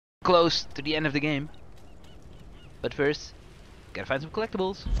close to the end of the game. But first, gotta find some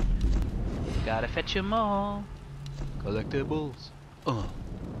collectibles. Gotta fetch them all. Collectibles. Oh.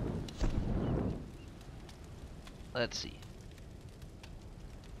 Let's see.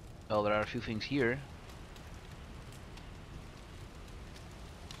 Well, there are a few things here.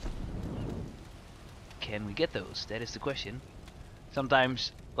 Can we get those? That is the question.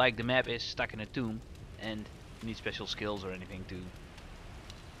 Sometimes, like, the map is stuck in a tomb and you need special skills or anything to,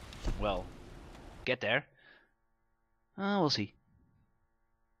 well, get there. We'll see.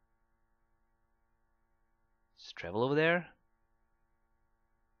 Let's travel over there.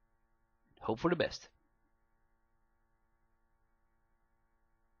 Hope for the best.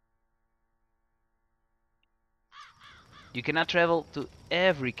 You cannot travel to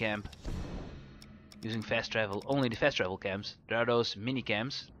every camp using fast travel. Only the fast travel camps. There are those mini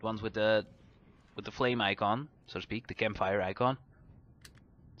camps, the ones with the flame icon, so to speak, the campfire icon.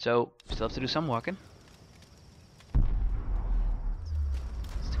 So we still have to do some walking. It's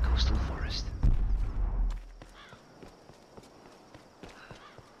the coastal forest.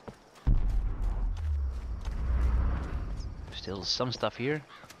 Still some stuff here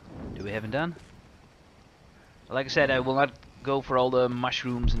that we haven't done. Like I said, I will not go for all the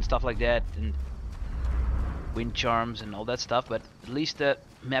mushrooms and stuff like that, and wind charms and all that stuff, but at least the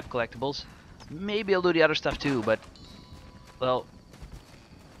map collectibles. Maybe I'll do the other stuff too, but, well,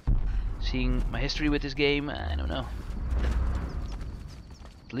 seeing my history with this game, I don't know.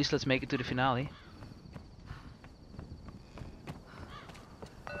 At least let's make it to the finale.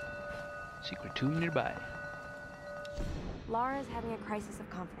 Secret tomb nearby. Laura's having a crisis of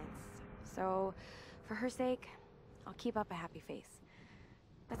confidence, so for her sake, I'll keep up a happy face.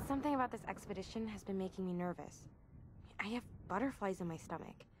 But something about this expedition has been making me nervous. I have butterflies in my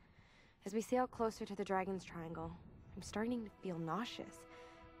stomach. As we sail closer to the Dragon's Triangle, I'm starting to feel nauseous.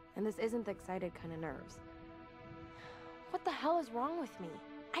 And this isn't the excited kind of nerves. What the hell is wrong with me?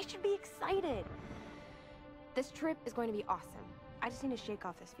 I should be excited. This trip is going to be awesome. I just need to shake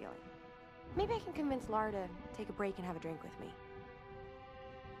off this feeling. Maybe I can convince Laura to take a break and have a drink with me.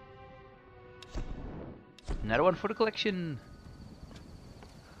 Another one for the collection.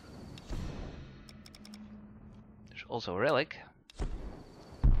 There's also a relic.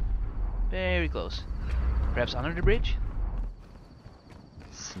 Very close. Perhaps under the bridge?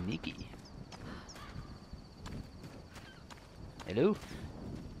 Sneaky. Hello?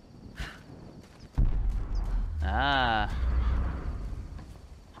 Ah.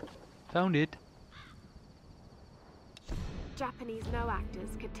 Found it. Japanese no actors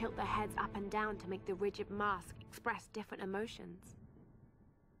could tilt their heads up and down to make the rigid mask express different emotions.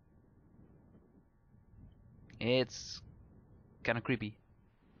 It's kind of creepy.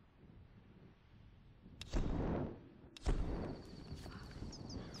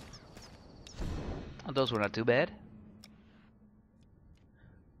 Oh, those were not too bad.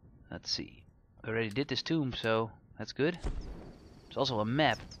 Let's see. I already did this tomb, so that's good. There's also a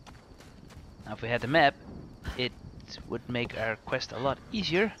map. Now if we had the map, it would make our quest a lot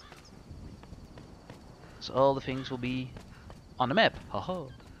easier. So all the things will be on the map. Haha.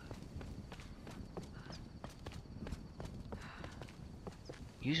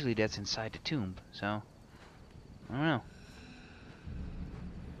 Usually that's inside the tomb, so I don't know.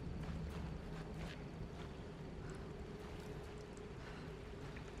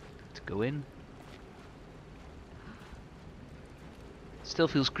 Let's go in. Still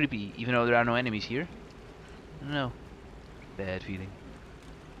feels creepy, even though there are no enemies here. I don't know. Bad feeling.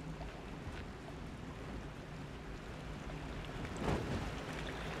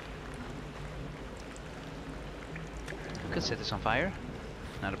 Could set this on fire.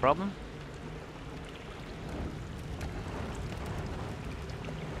 Not a problem.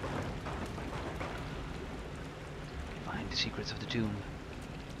 Find the secrets of the tomb.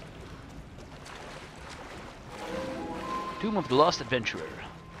 Tomb of the Lost Adventurer.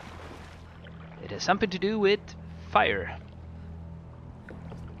 It has something to do with fire.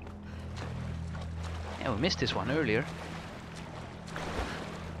 Yeah, we missed this one earlier.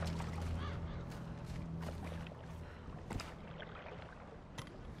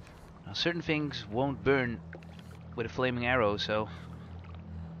 Now, certain things won't burn with a flaming arrow, so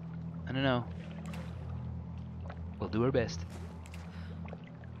I don't know. We'll do our best.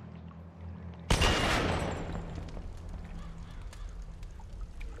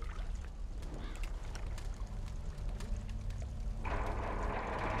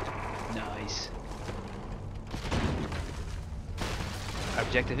 Nice. Our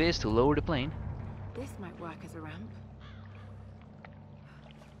objective is to lower the plane. This might work as a ramp.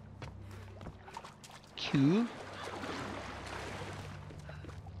 Q.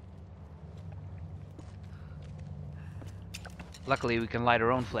 Luckily we can light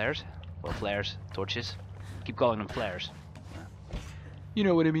our own flares. Well, flares, torches. Keep calling them flares. You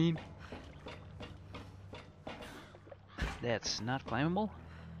know what I mean. That's not climbable.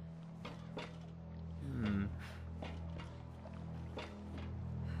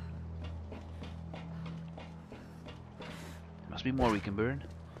 Must be more we can burn.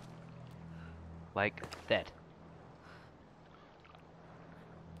 Like that.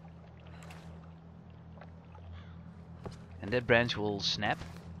 And that branch will snap.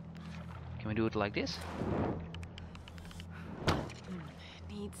 Can we do it like this?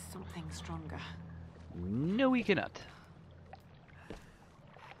 Needs something stronger. No, we cannot.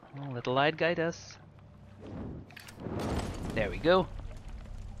 Well, let the light guide us. There we go.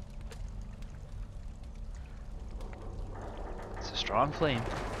 It's a strong flame.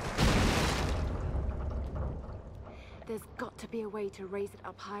 There's got to be a way to raise it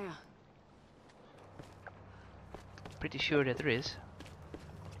up higher. Pretty sure that there is.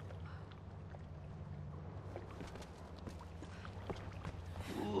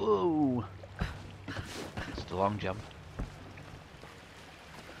 Whoa! It's the long jump.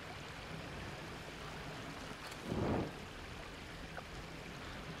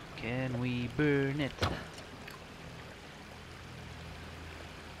 Can we burn it?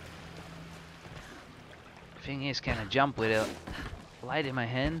 Thing is, can I jump with a light in my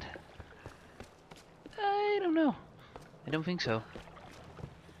hand? I don't know. I don't think so.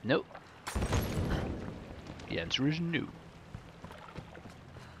 Nope. The answer is no.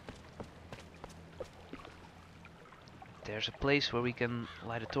 There's a place where we can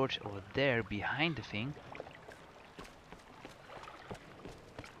light a torch over there behind the thing.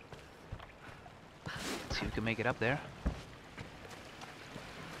 Let's see if we can make it up there.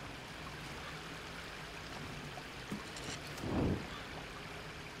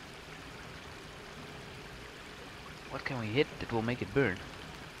 What can we hit that will make it burn?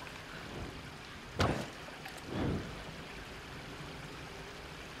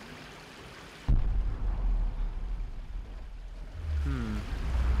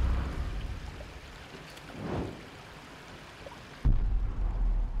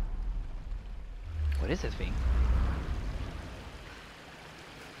 What is that thing?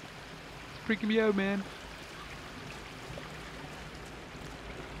 It's freaking me out, man.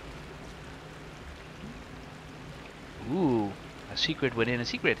 Ooh, a secret within a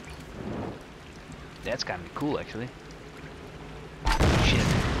secret. That's kind of cool, actually. Shit.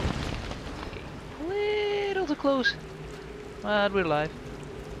 Okay. Little too close. But we're alive.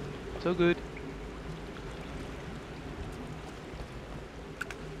 So good.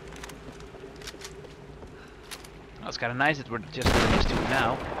 Well, it's kind of nice that we're just doing this to it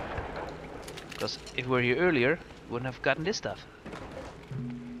now. Because if we were here earlier, we wouldn't have gotten this stuff.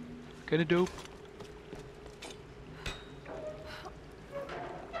 Kinda dope.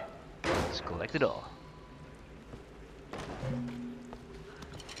 Collect it all.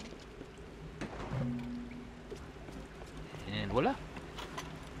 And voila.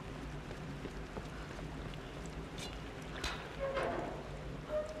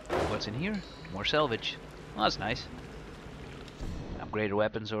 What's in here? More salvage. Well, that's nice. Upgraded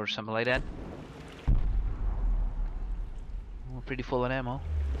weapons or something like that. We're pretty full on ammo.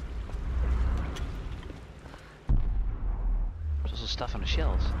 There's also stuff on the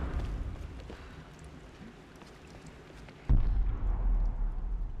shelves.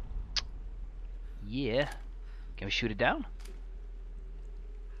 Yeah. Can we shoot it down?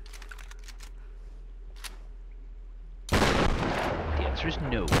 The answer is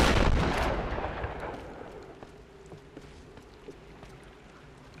no.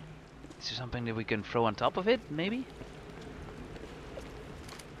 Is there something that we can throw on top of it, maybe?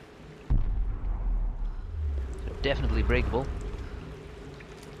 So definitely breakable.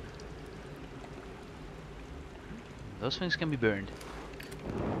 Those things can be burned.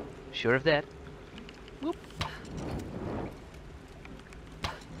 Sure of that. Whoop.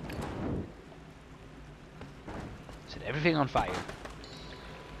 Set everything on fire.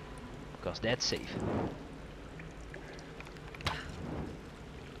 Because that's safe.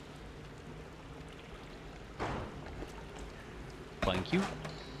 Thank you.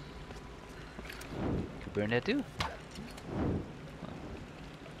 Can burn that too.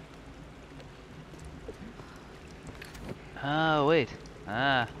 Ah, wait.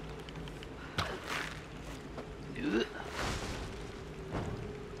 Ah.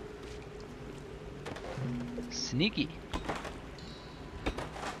 Sneaky.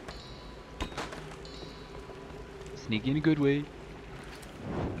 Sneaky in a good way.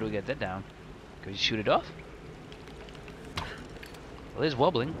 How do we get that down? Can we shoot it off? Well, it's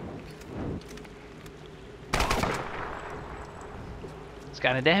wobbling. It's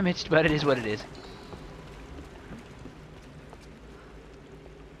kind of damaged, but it is what it is.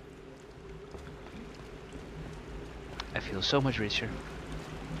 I feel so much richer.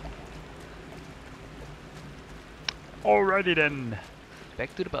 Alrighty then.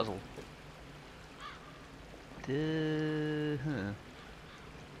 Back to the puzzle.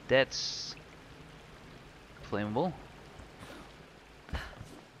 That's flammable.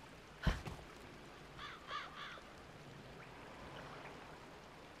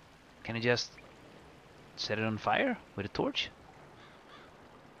 Can I just set it on fire with a torch?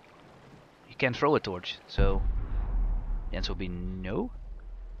 You can't throw a torch, so the answer will be no.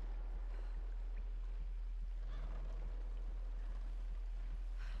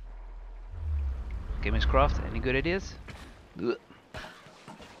 Okay, Miss Croft, any good ideas? Ugh.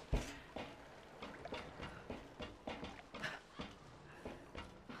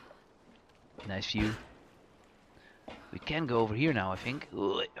 Nice view. We can go over here now, I think.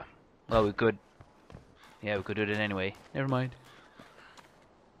 Ugh. Well, we could. Yeah, we could do that anyway. Never mind.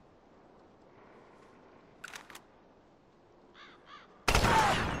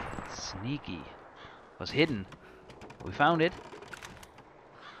 Sneaky. Was hidden. We found it.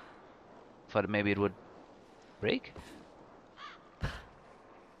 Thought maybe it would break.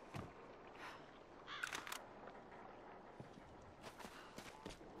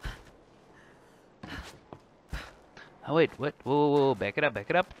 Oh wait, what? Whoa, whoa, whoa, back it up, back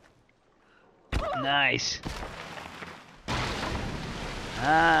it up. Nice.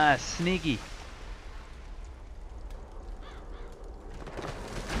 Ah, sneaky.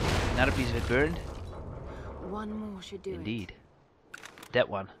 Another piece of it burned. One more should do it. Indeed. That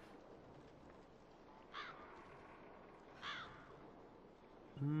one.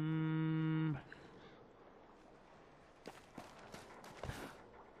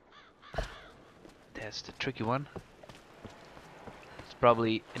 That's the tricky one. It's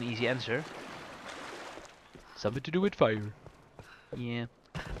probably an easy answer. Something to do with fire. Yeah.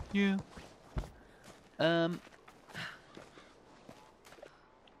 Yeah.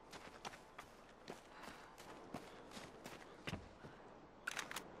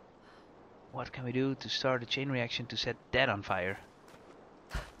 What can we do to start a chain reaction to set that on fire?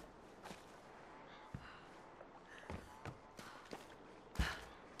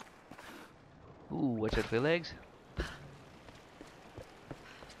 Ooh, watch out for your legs.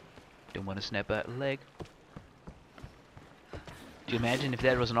 Don't want to snap a leg. Do you imagine if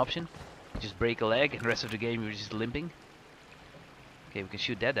that was an option? You just break a leg and the rest of the game you're just limping. Okay, we can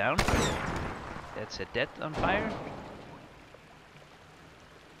shoot that down. That set that on fire.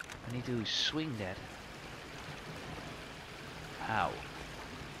 I need to swing that. How?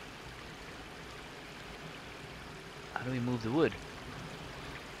 How do we move the wood?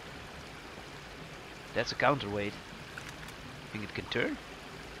 That's a counterweight. Think it can turn?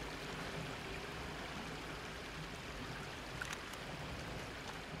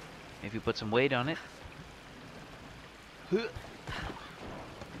 Maybe put some weight on it.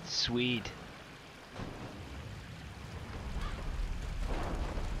 Sweet.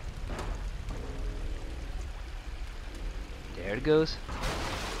 There it goes.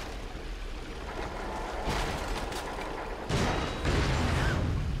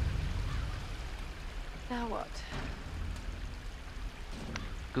 Now what?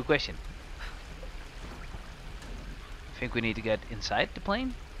 Good question. I think we need to get inside the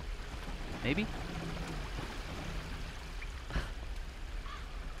plane? Maybe?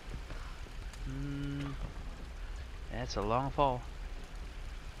 That's a long fall.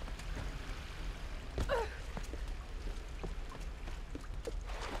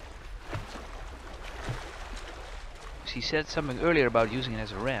 She said something earlier about using it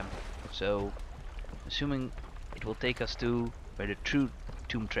as a ramp, so assuming it will take us to where the true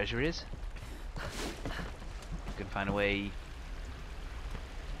tomb treasure is, we can find a way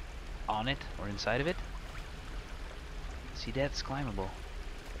on it or inside of it. See, that's climbable,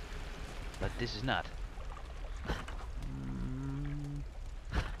 but this is not.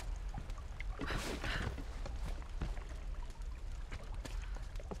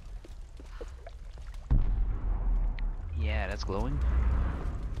 Yeah, that's glowing.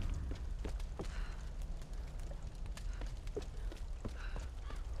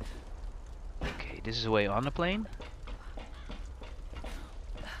 Okay, this is a way on the plane.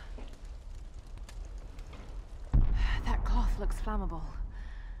 That cloth looks flammable.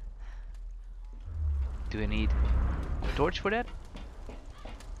 Do I need a torch for that?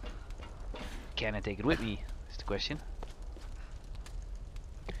 Can I take it with me? Is the question.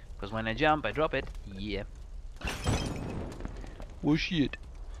 Because when I jump, I drop it. Yeah. Oh shit.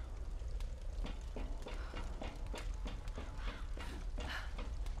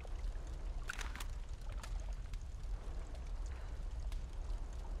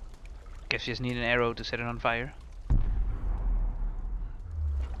 Guess you just need an arrow to set it on fire.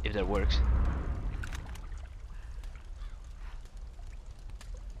 If that works.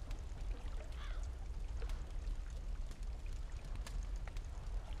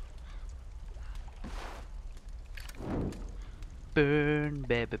 Burn,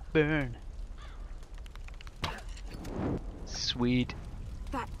 baby, burn. Sweet.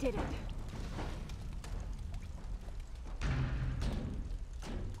 That did it.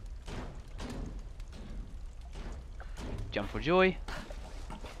 Jump for joy.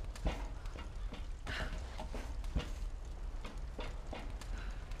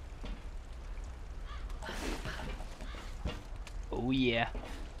 Oh yeah.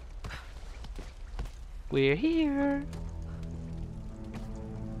 We're here.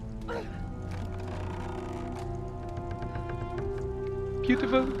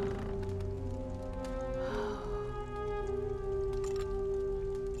 Beautiful.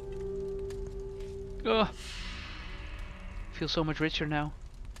 Oh, feel so much richer now.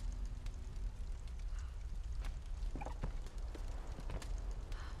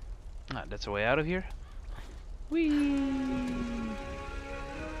 Ah, that's the way out of here. Whee!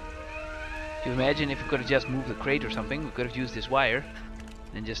 Can you imagine if we could have just moved the crate or something? We could have used this wire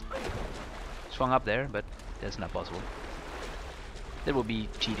and just swung up there, but that's not possible. That would be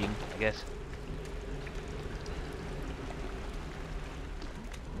cheating, I guess.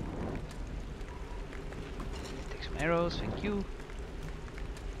 Take some arrows, thank you.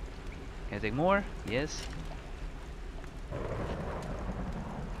 Can I take more? Yes.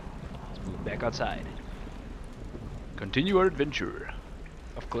 Let's move back outside. Continue our adventure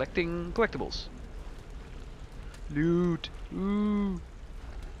of collecting collectibles. Loot! Ooh!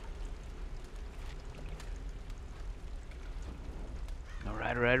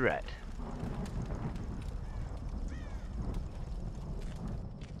 Right.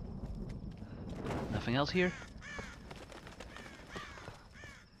 Nothing else here?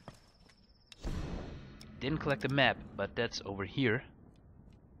 Didn't collect a map, but that's over here.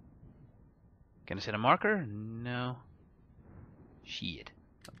 Can I set a marker? No. Shit.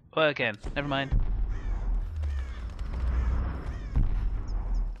 Oh, I can. Never mind.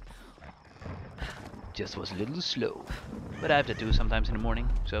 Just was a little slow. But I have to do sometimes in the morning,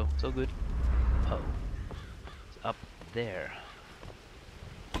 so it's all good. Oh. It's up there.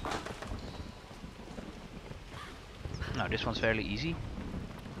 Now this one's fairly easy.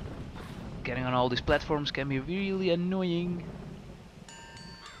 Getting on all these platforms can be really annoying.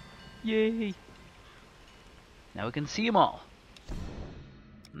 Yay! Now we can see them all.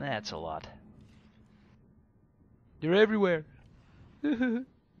 That's a lot. They're everywhere.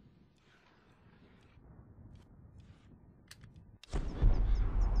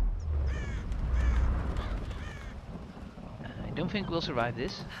 I don't think we'll survive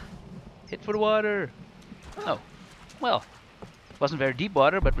this. Hit for the water. Oh, well, wasn't very deep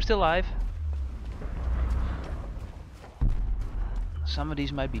water, but we're still alive. Some of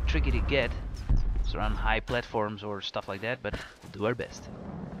these might be tricky to get. It's around high platforms or stuff like that, but we'll do our best.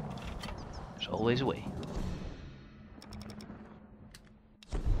 There's always a way.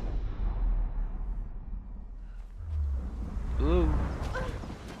 Ooh.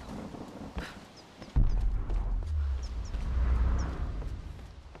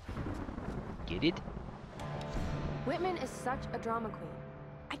 Get it? Whitman is such a drama queen.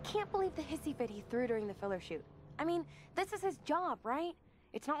 I can't believe the hissy fit he threw during the filler shoot. I mean, this is his job, right?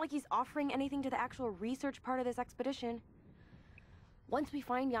 It's not like he's offering anything to the actual research part of this expedition. Once we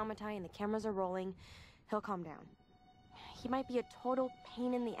find Yamatai and the cameras are rolling, he'll calm down. He might be a total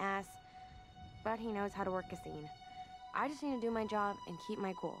pain in the ass, but he knows how to work a scene. I just need to do my job and keep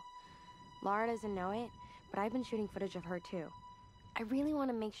my cool. Laura doesn't know it, but I've been shooting footage of her too. I really want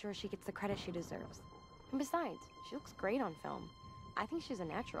to make sure she gets the credit she deserves. And besides, she looks great on film. I think she's a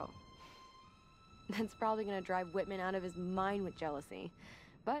natural. That's probably gonna drive Whitman out of his mind with jealousy.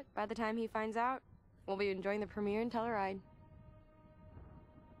 But by the time he finds out, we'll be enjoying the premiere and Telluride.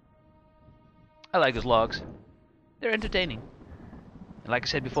 I like those logs. They're entertaining. And like I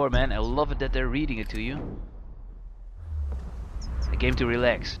said before, man, I love it that they're reading it to you. A game to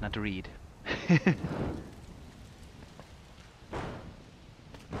relax, not to read.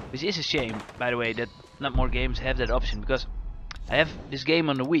 Which is a shame, by the way, that not more games have that option, because I have this game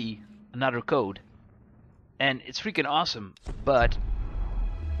on the Wii, Another Code, and it's freaking awesome, but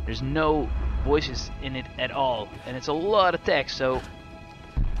there's no voices in it at all, and it's a lot of text, so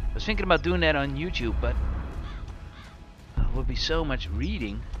I was thinking about doing that on YouTube, but it would be so much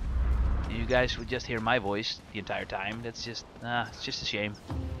reading, and you guys would just hear my voice the entire time. That's just, it's just a shame.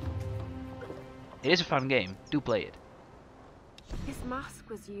 It is a fun game, do play it. This mask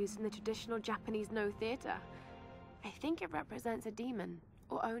was used in the traditional Japanese no theater. I think it represents a demon,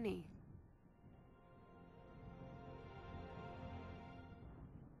 or Oni.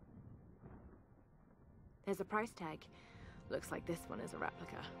 There's a price tag. Looks like this one is a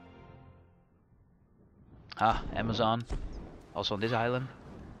replica. Ah, Amazon. Also on this island.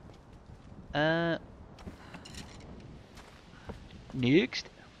 Next.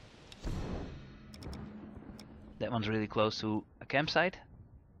 That one's really close to a campsite.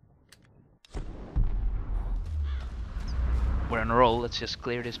 We're on a roll. Let's just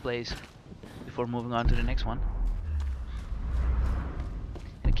clear this place before moving on to the next one.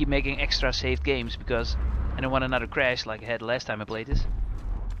 And keep making extra saved games because I don't want another crash like I had last time I played this.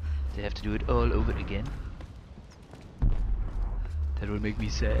 To have to do it all over again. That would make me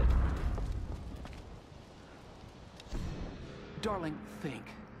sad. Darling,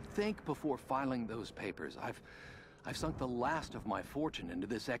 think before filing those papers. I've sunk the last of my fortune into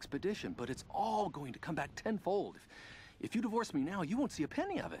this expedition, but it's all going to come back tenfold. If you divorce me now, you won't see a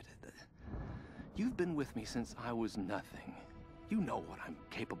penny of it. You've been with me since I was nothing. You know what I'm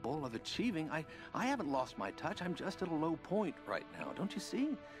capable of achieving. I haven't lost my touch. I'm just at a low point right now. Don't you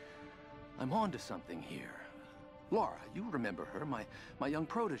see? I'm on to something here. Laura, you remember her, my young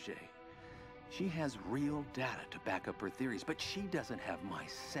protege. She has real data to back up her theories, but she doesn't have my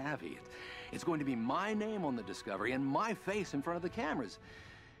savvy. It's going to be my name on the discovery and my face in front of the cameras.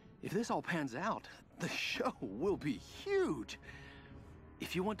 If this all pans out, the show will be huge.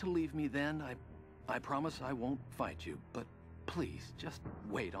 If you want to leave me then, I promise I won't fight you, but please, just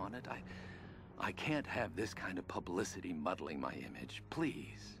wait on it. I can't have this kind of publicity muddling my image.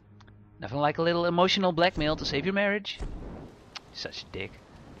 Please. Nothing like a little emotional blackmail to save your marriage. Such a dick.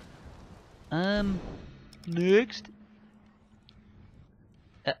 Next.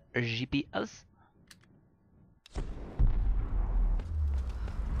 GPS.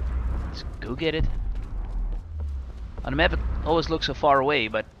 Let's go get it. On the map it always looks so far away,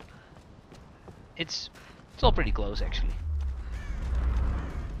 but it's all pretty close actually.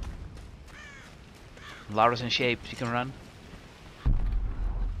 Laura's in shape, she can run.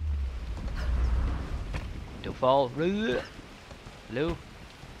 Don't fall. Hello.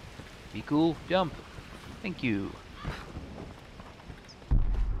 Be cool. Jump. Thank you.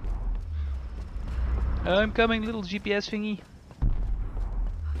 I'm coming, little GPS thingy.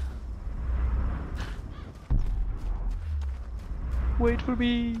 Wait for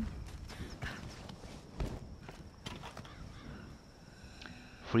me.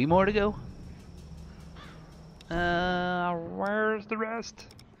 3 more to go. Where's the rest?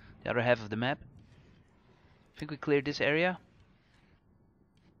 The other half of the map. I think we cleared this area.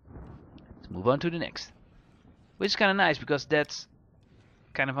 Let's move on to the next. Which is kind of nice because that's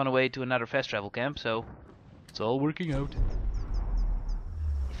kind of on the way to another fast travel camp, so it's all working out.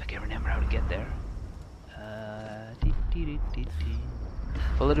 If I can remember how to get there.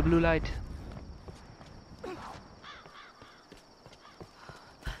 Follow the blue light.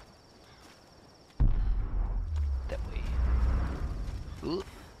 That way. Ooh,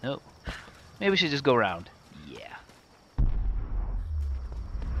 no. Maybe we should just go around. Yeah.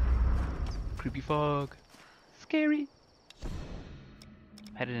 Creepy fog. Scary.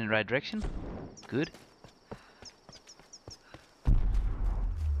 Headed in the right direction. Good.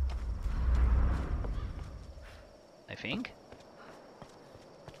 I think.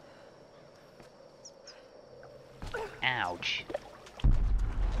 Ouch.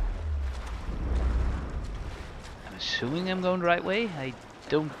 I'm assuming I'm going the right way. I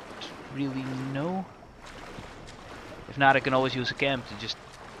don't really know. If not, I can always use a camp to just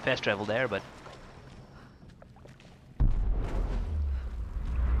fast travel there, but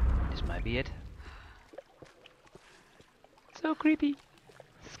this might be it. So creepy.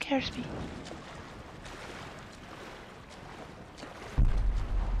 Scares me.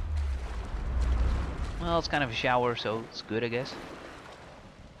 Well, it's kind of a shower, so it's good, I guess.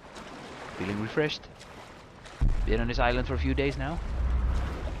 Feeling refreshed. Been on this island for a few days now.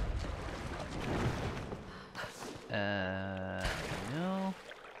 No.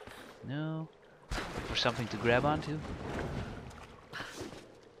 No. Look for something to grab onto.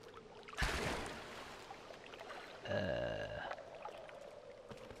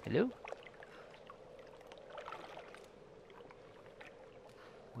 Hello?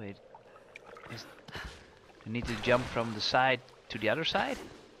 Wait. I need to jump from the side to the other side?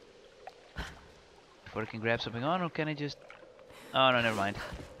 Before I can grab something on, or can I just... Oh no, never mind.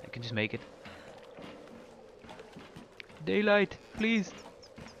 I can just make it. Daylight, please.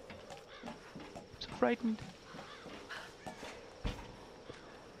 I'm so frightened.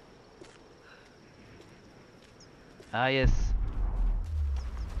 Ah yes.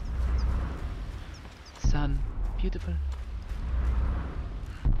 sun. Beautiful.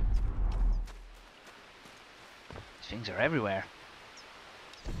 These things are everywhere.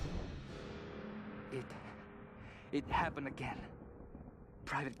 It happened again.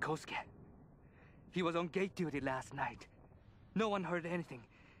 Private Kosuke. He was on gate duty last night. No one heard anything.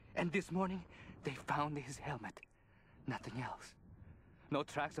 And this morning, they found his helmet. Nothing else. No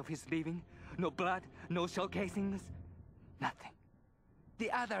tracks of his leaving, no blood, no shell casings. Nothing. The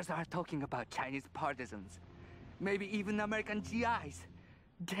others are talking about Chinese partisans. Maybe even American GIs.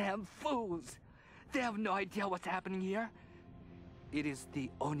 Damn fools! They have no idea what's happening here. It is the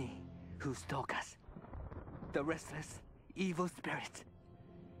Oni who stalk us. The restless, evil spirits.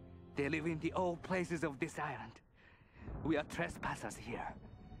 They live in the old places of this island. We are trespassers here,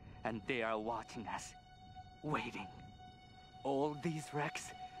 and they are watching us, waiting. All these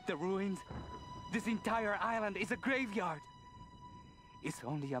wrecks, the ruins, this entire island is a graveyard. It's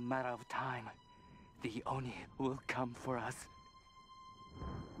only a matter of time. The Oni will come for us.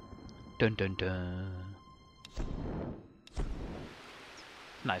 Dun dun dun.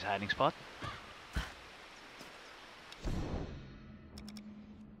 Nice hiding spot.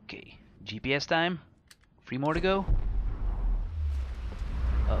 Okay, GPS time. 3 more to go.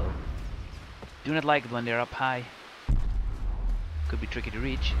 Uh-oh. Do not like it when they're up high. Could be tricky to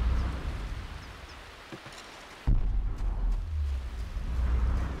reach.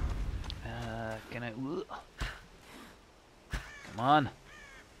 Can I? Come on.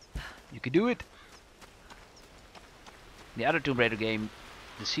 You can do it. The other Tomb Raider game,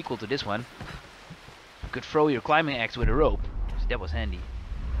 the sequel to this one, you could throw your climbing axe with a rope. So that was handy.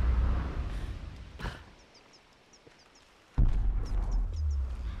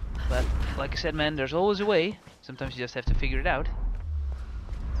 But like I said, man, there's always a way. Sometimes you just have to figure it out.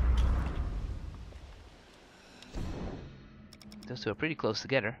 Those two are pretty close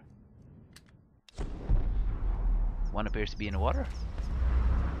together. One appears to be in the water.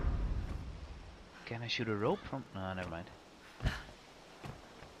 Can I shoot a rope from? No, never mind.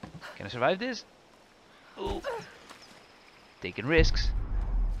 Can I survive this? Oh, taking risks.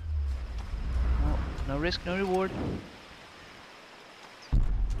 No, no risk, no reward.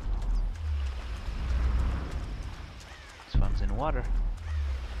 This one's in water.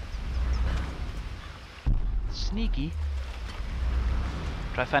 Sneaky.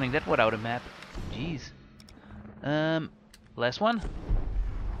 Try finding that without a map. Jeez. Last one.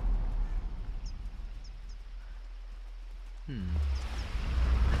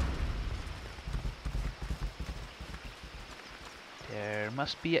 There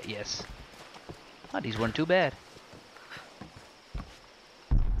must be a yes. Oh, these weren't too bad.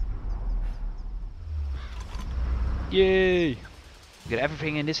 Yay! We got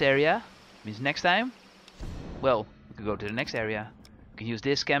everything in this area. Means next time, well, we can go to the next area. We can use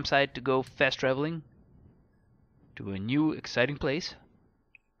this campsite to go fast traveling to a new exciting place.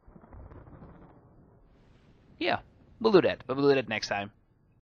 Yeah, we'll do that, but we'll do that next time.